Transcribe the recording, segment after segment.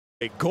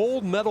A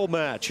gold medal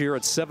match here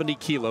at 70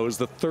 kilos,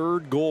 the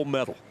third gold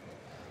medal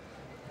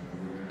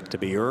to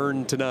be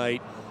earned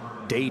tonight,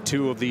 day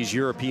 2 of these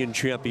European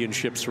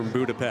Championships from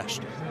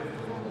Budapest.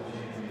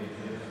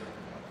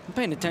 I'm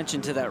paying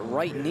attention to that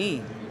right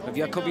knee of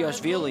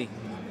Iakobishvili.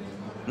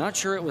 Not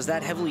sure it was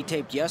that heavily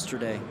taped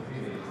yesterday.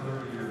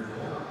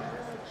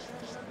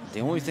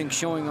 The only thing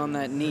showing on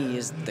that knee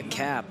is the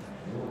cap.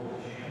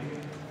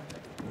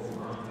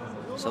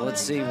 So let's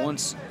see,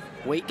 once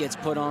weight gets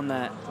put on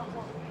that,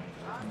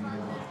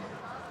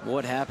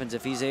 what happens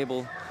if he's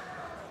able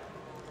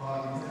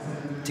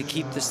to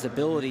keep the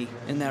stability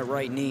in that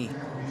right knee.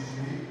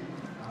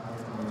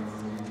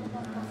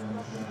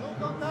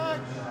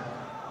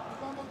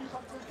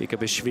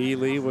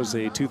 Iakobishvili was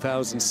a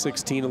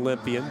 2016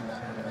 Olympian,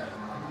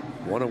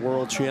 won a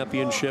world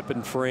championship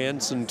in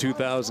France in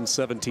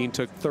 2017,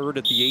 took 3rd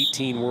at the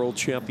 18 World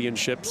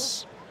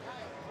Championships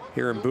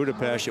here in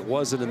Budapest. It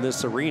wasn't in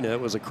this arena,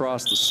 it was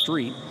across the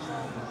street.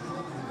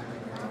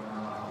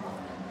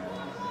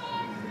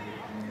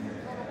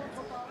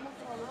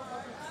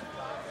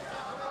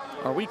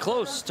 Are we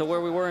close to where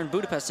we were in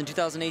Budapest in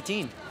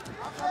 2018?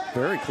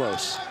 Very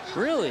close.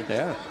 Really?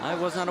 Yeah. I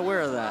was not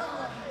aware of that.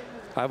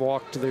 I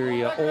walked to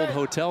the old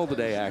hotel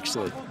today,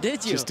 actually.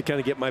 Did you? Just to kind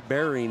of get my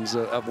bearings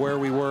of where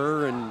we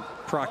were and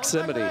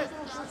proximity.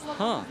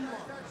 Huh.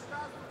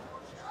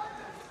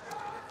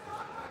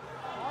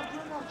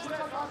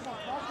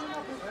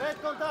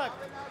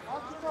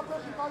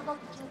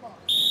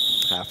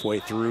 Halfway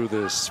through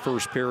this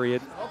first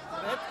period,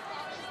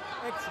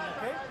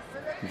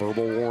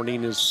 verbal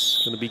warning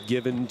is going to be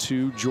given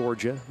to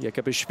Georgia,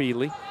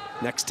 Iakobishvili.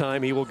 Next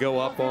time he will go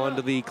up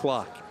onto the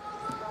clock.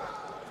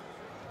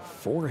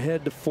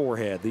 Forehead to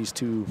forehead, these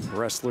two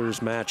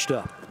wrestlers matched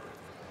up.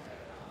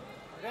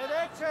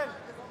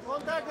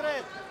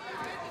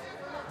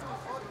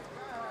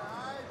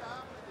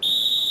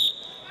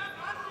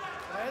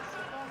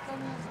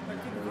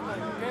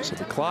 So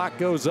the clock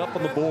goes up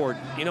on the board.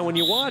 You know, when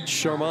you watch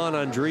Arman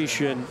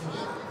Andreasyan,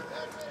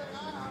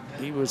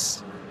 he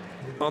was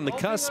on the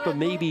cusp of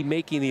maybe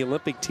making the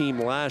Olympic team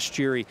last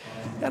year. He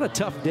had a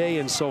tough day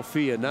in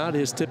Sofia, not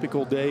his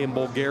typical day in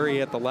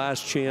Bulgaria at the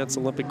last chance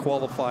Olympic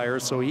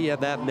qualifier, so he had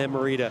that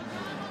memory to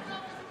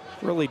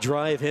really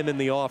drive him in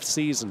the off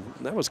season.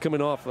 That was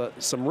coming off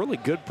some really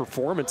good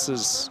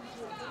performances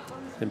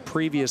in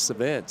previous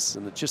events,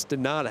 and it just did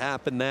not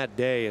happen that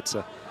day. It's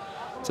a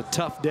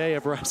tough day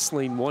of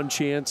wrestling, one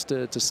chance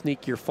to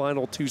sneak your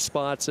final 2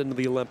 spots into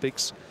the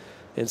Olympics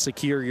and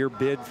secure your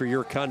bid for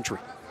your country.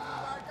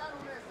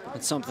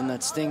 It's something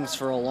that stings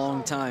for a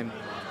long time.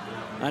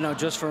 I know,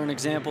 just for an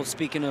example,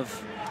 speaking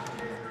of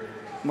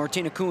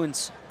Martina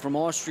Kuhns from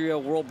Austria,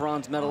 world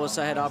bronze medalist,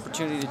 I had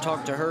opportunity to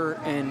talk to her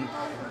in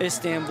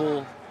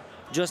Istanbul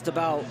just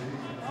about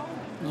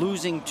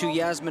losing to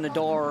Yasmin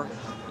Adar.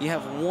 You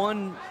have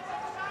one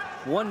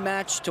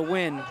match to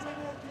win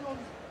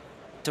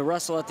to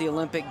wrestle at the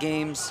Olympic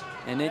Games,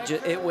 and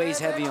it weighs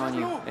heavy on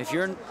you. If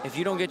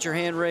you don't get your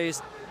hand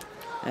raised,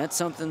 that's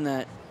something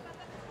that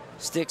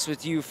sticks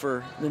with you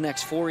for the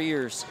next 4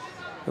 years.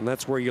 And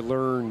that's where you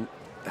learn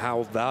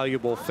how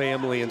valuable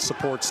family and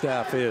support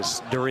staff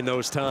is during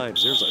those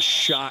times. There's a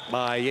shot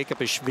by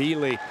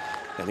Iakobishvili,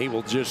 and he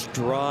will just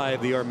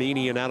drive the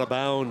Armenian out of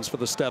bounds for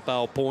the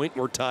step-out point.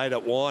 We're tied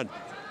at 1.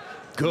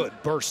 Good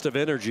burst of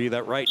energy.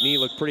 That right knee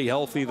looked pretty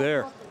healthy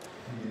there.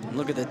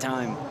 Look at the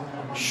time.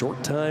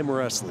 Short time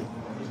wrestling.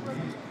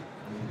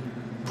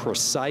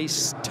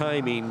 Precise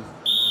timing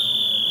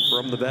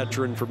from the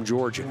veteran from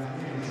Georgia.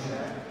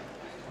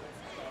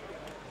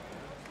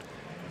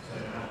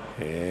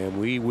 And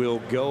we will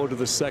go to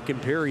the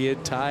second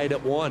period, tied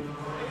at 1. You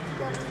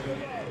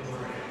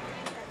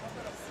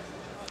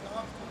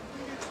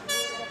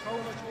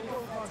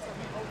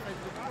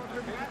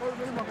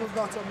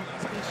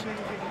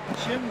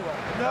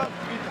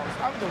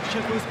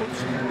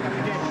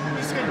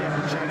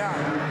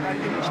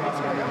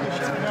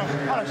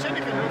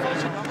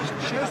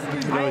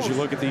know, as you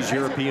look at these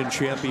European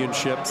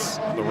Championships,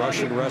 the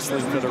Russian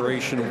Wrestling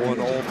Federation won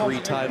all 3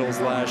 titles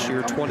last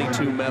year,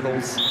 22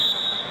 medals.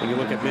 When you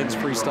look at men's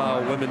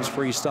freestyle, women's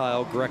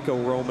freestyle,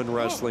 Greco-Roman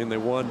wrestling, they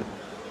won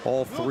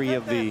all 3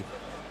 of the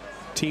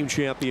team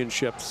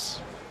championships.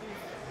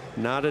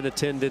 Not in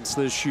attendance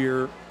this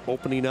year,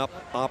 opening up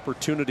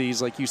opportunities,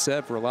 like you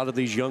said, for a lot of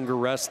these younger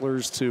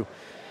wrestlers to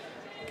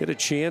get a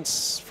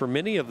chance, for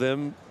many of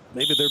them,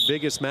 maybe their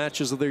biggest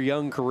matches of their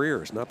young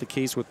careers. Not the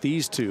case with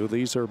these two.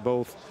 These are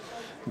both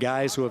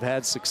guys who have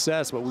had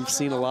success, but we've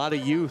seen a lot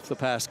of youth the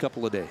past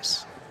couple of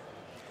days.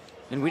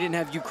 And we didn't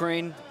have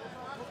Ukraine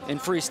in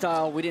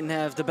freestyle. We didn't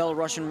have the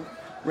Belarusian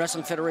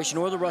Wrestling Federation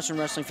or the Russian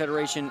Wrestling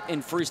Federation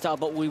in freestyle,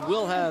 but we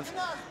will have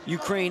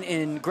Ukraine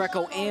in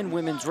Greco and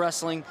women's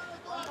wrestling.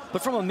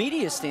 But from a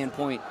media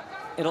standpoint,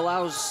 it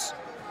allows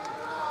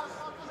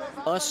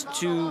us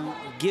to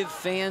give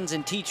fans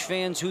and teach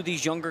fans who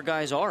these younger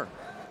guys are.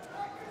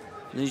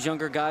 These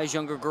younger guys,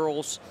 younger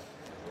girls,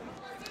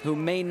 who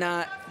may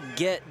not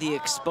get the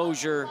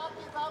exposure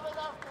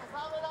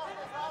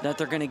that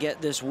they're going to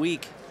get this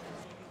week.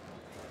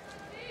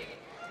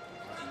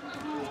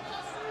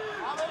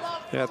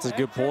 That's a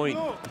good point.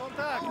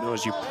 You know,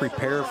 as you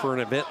prepare for an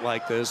event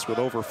like this with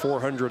over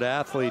 400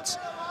 athletes,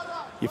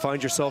 you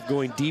find yourself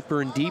going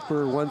deeper and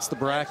deeper once the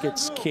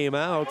brackets came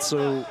out,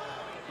 so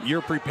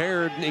you're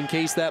prepared in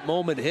case that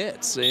moment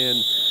hits. And,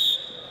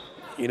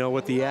 you know,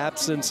 with the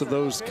absence of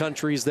those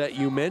countries that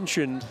you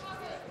mentioned,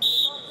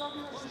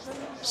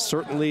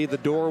 certainly the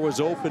door was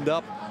opened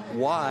up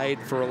wide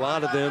for a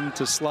lot of them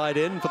to slide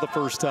in for the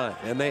first time,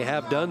 and they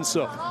have done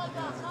so,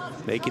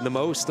 making the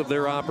most of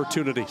their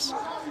opportunities.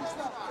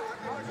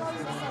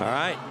 All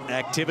right,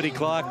 activity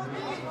clock.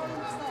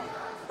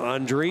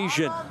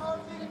 Andreasyan,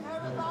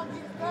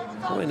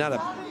 really not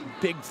a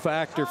big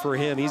factor for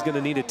him. He's going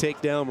to need a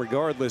takedown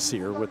regardless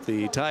here with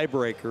the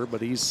tiebreaker,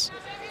 but he's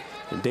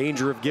in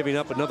danger of giving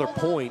up another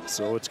point,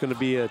 so it's going to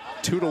be a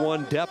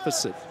 2-1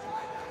 deficit.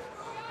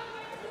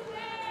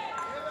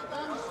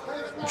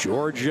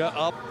 Georgia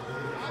up.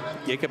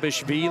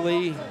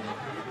 Iakobishvili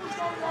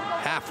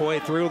halfway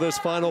through this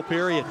final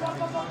period.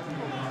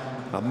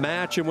 A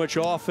match in which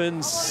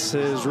offense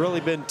has really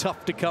been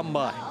tough to come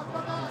by.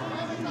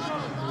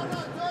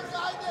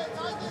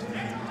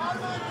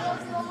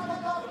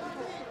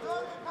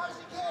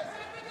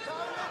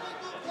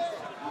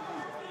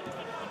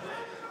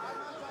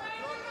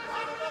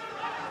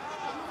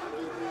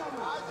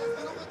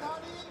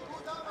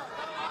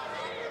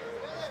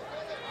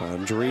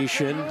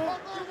 Andreasyan,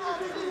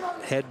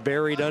 head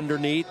buried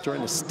underneath,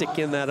 trying to stick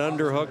in that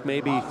underhook,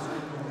 maybe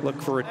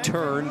look for a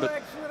turn,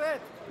 but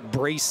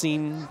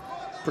bracing,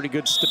 pretty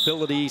good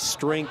stability,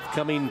 strength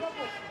coming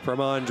from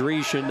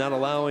Andreasyan, not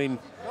allowing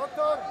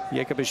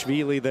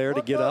Iakobishvili there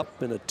to get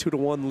up, and a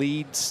 2-1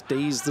 lead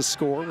stays the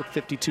score with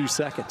 52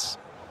 seconds.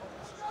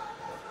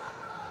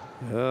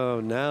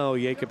 Oh, now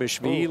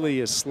Iakobishvili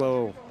is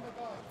slow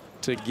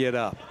to get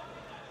up.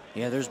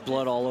 Yeah, there's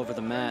blood all over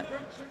the mat.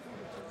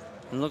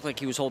 It looked like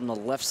he was holding the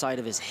left side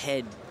of his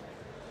head.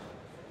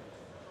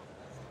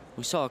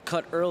 We saw a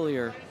cut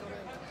earlier.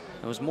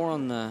 It was more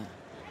on the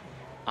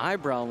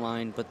eyebrow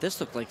line, but this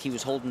looked like he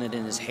was holding it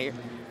in his hair.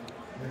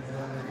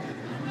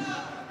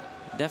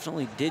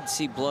 Definitely did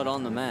see blood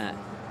on the mat,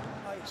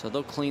 so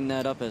they'll clean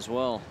that up as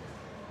well.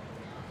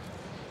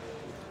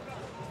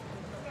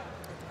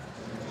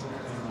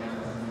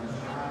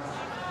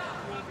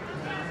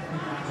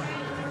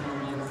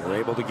 They're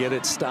able to get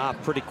it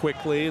stopped pretty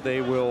quickly. They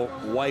will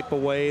wipe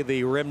away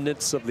the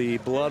remnants of the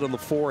blood on the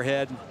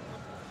forehead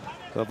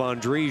of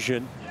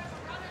Andreasyan.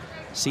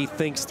 As he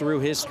thinks through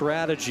his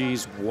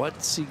strategies,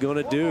 what's he going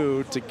to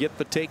do to get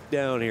the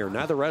takedown here?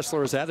 Neither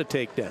wrestler has had a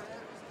takedown.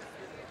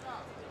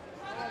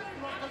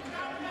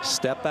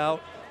 Step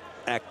out,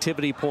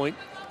 activity point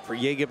for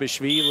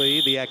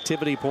Iakobishvili, the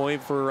activity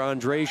point for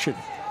Andreasyan.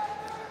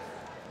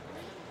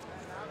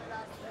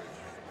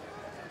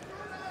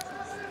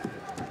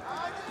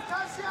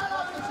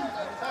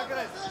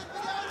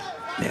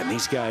 Man,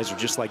 these guys are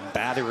just like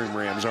battering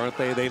rams, aren't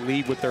they? They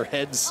lead with their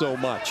heads so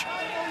much,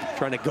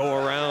 trying to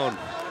go around.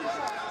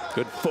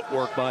 Good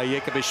footwork by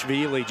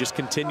Iakobishvili, just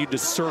continued to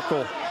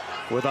circle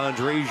with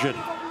Andreasyan.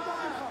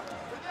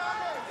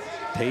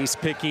 Pace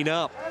picking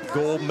up,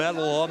 gold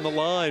medal on the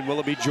line. Will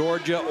it be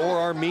Georgia or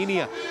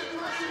Armenia?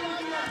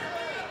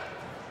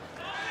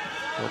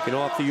 Working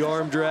off the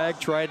arm drag,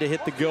 tried to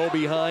hit the go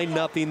behind,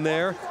 nothing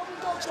there.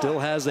 Still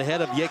has the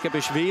head of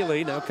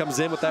Iakobishvili, now comes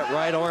in with that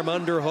right arm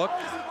underhook,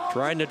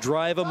 trying to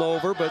drive him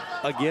over, but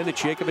again,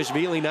 it's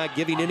Iakobishvili not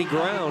giving any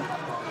ground.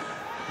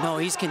 No,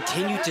 he's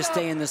continued to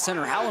stay in the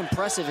center. How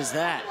impressive is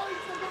that?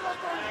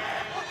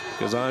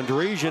 Because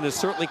Andreasyan is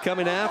certainly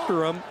coming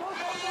after him.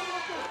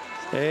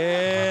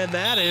 And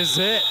that is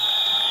it.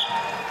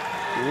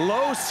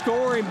 Low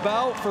scoring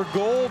bout for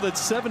gold at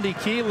 70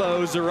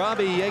 kilos.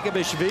 Zurabi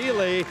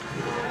Iakobishvili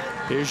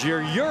is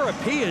your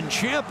European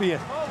champion.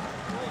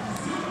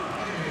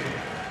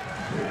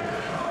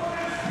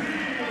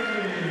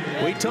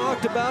 We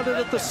talked about it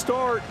at the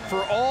start.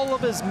 For all of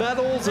his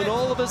medals and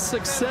all of his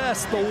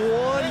success, the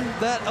one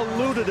that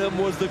eluded him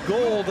was the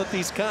gold at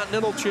these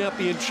Continental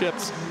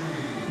Championships.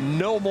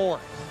 No more.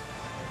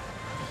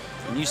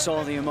 And you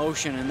saw the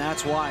emotion, and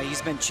that's why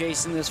he's been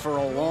chasing this for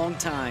a long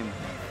time.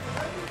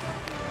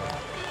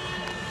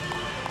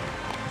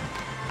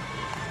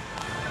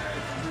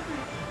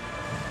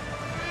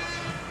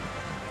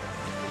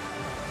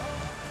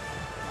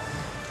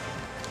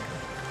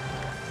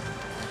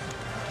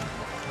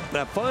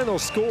 That final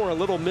score a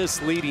little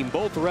misleading.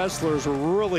 Both wrestlers were really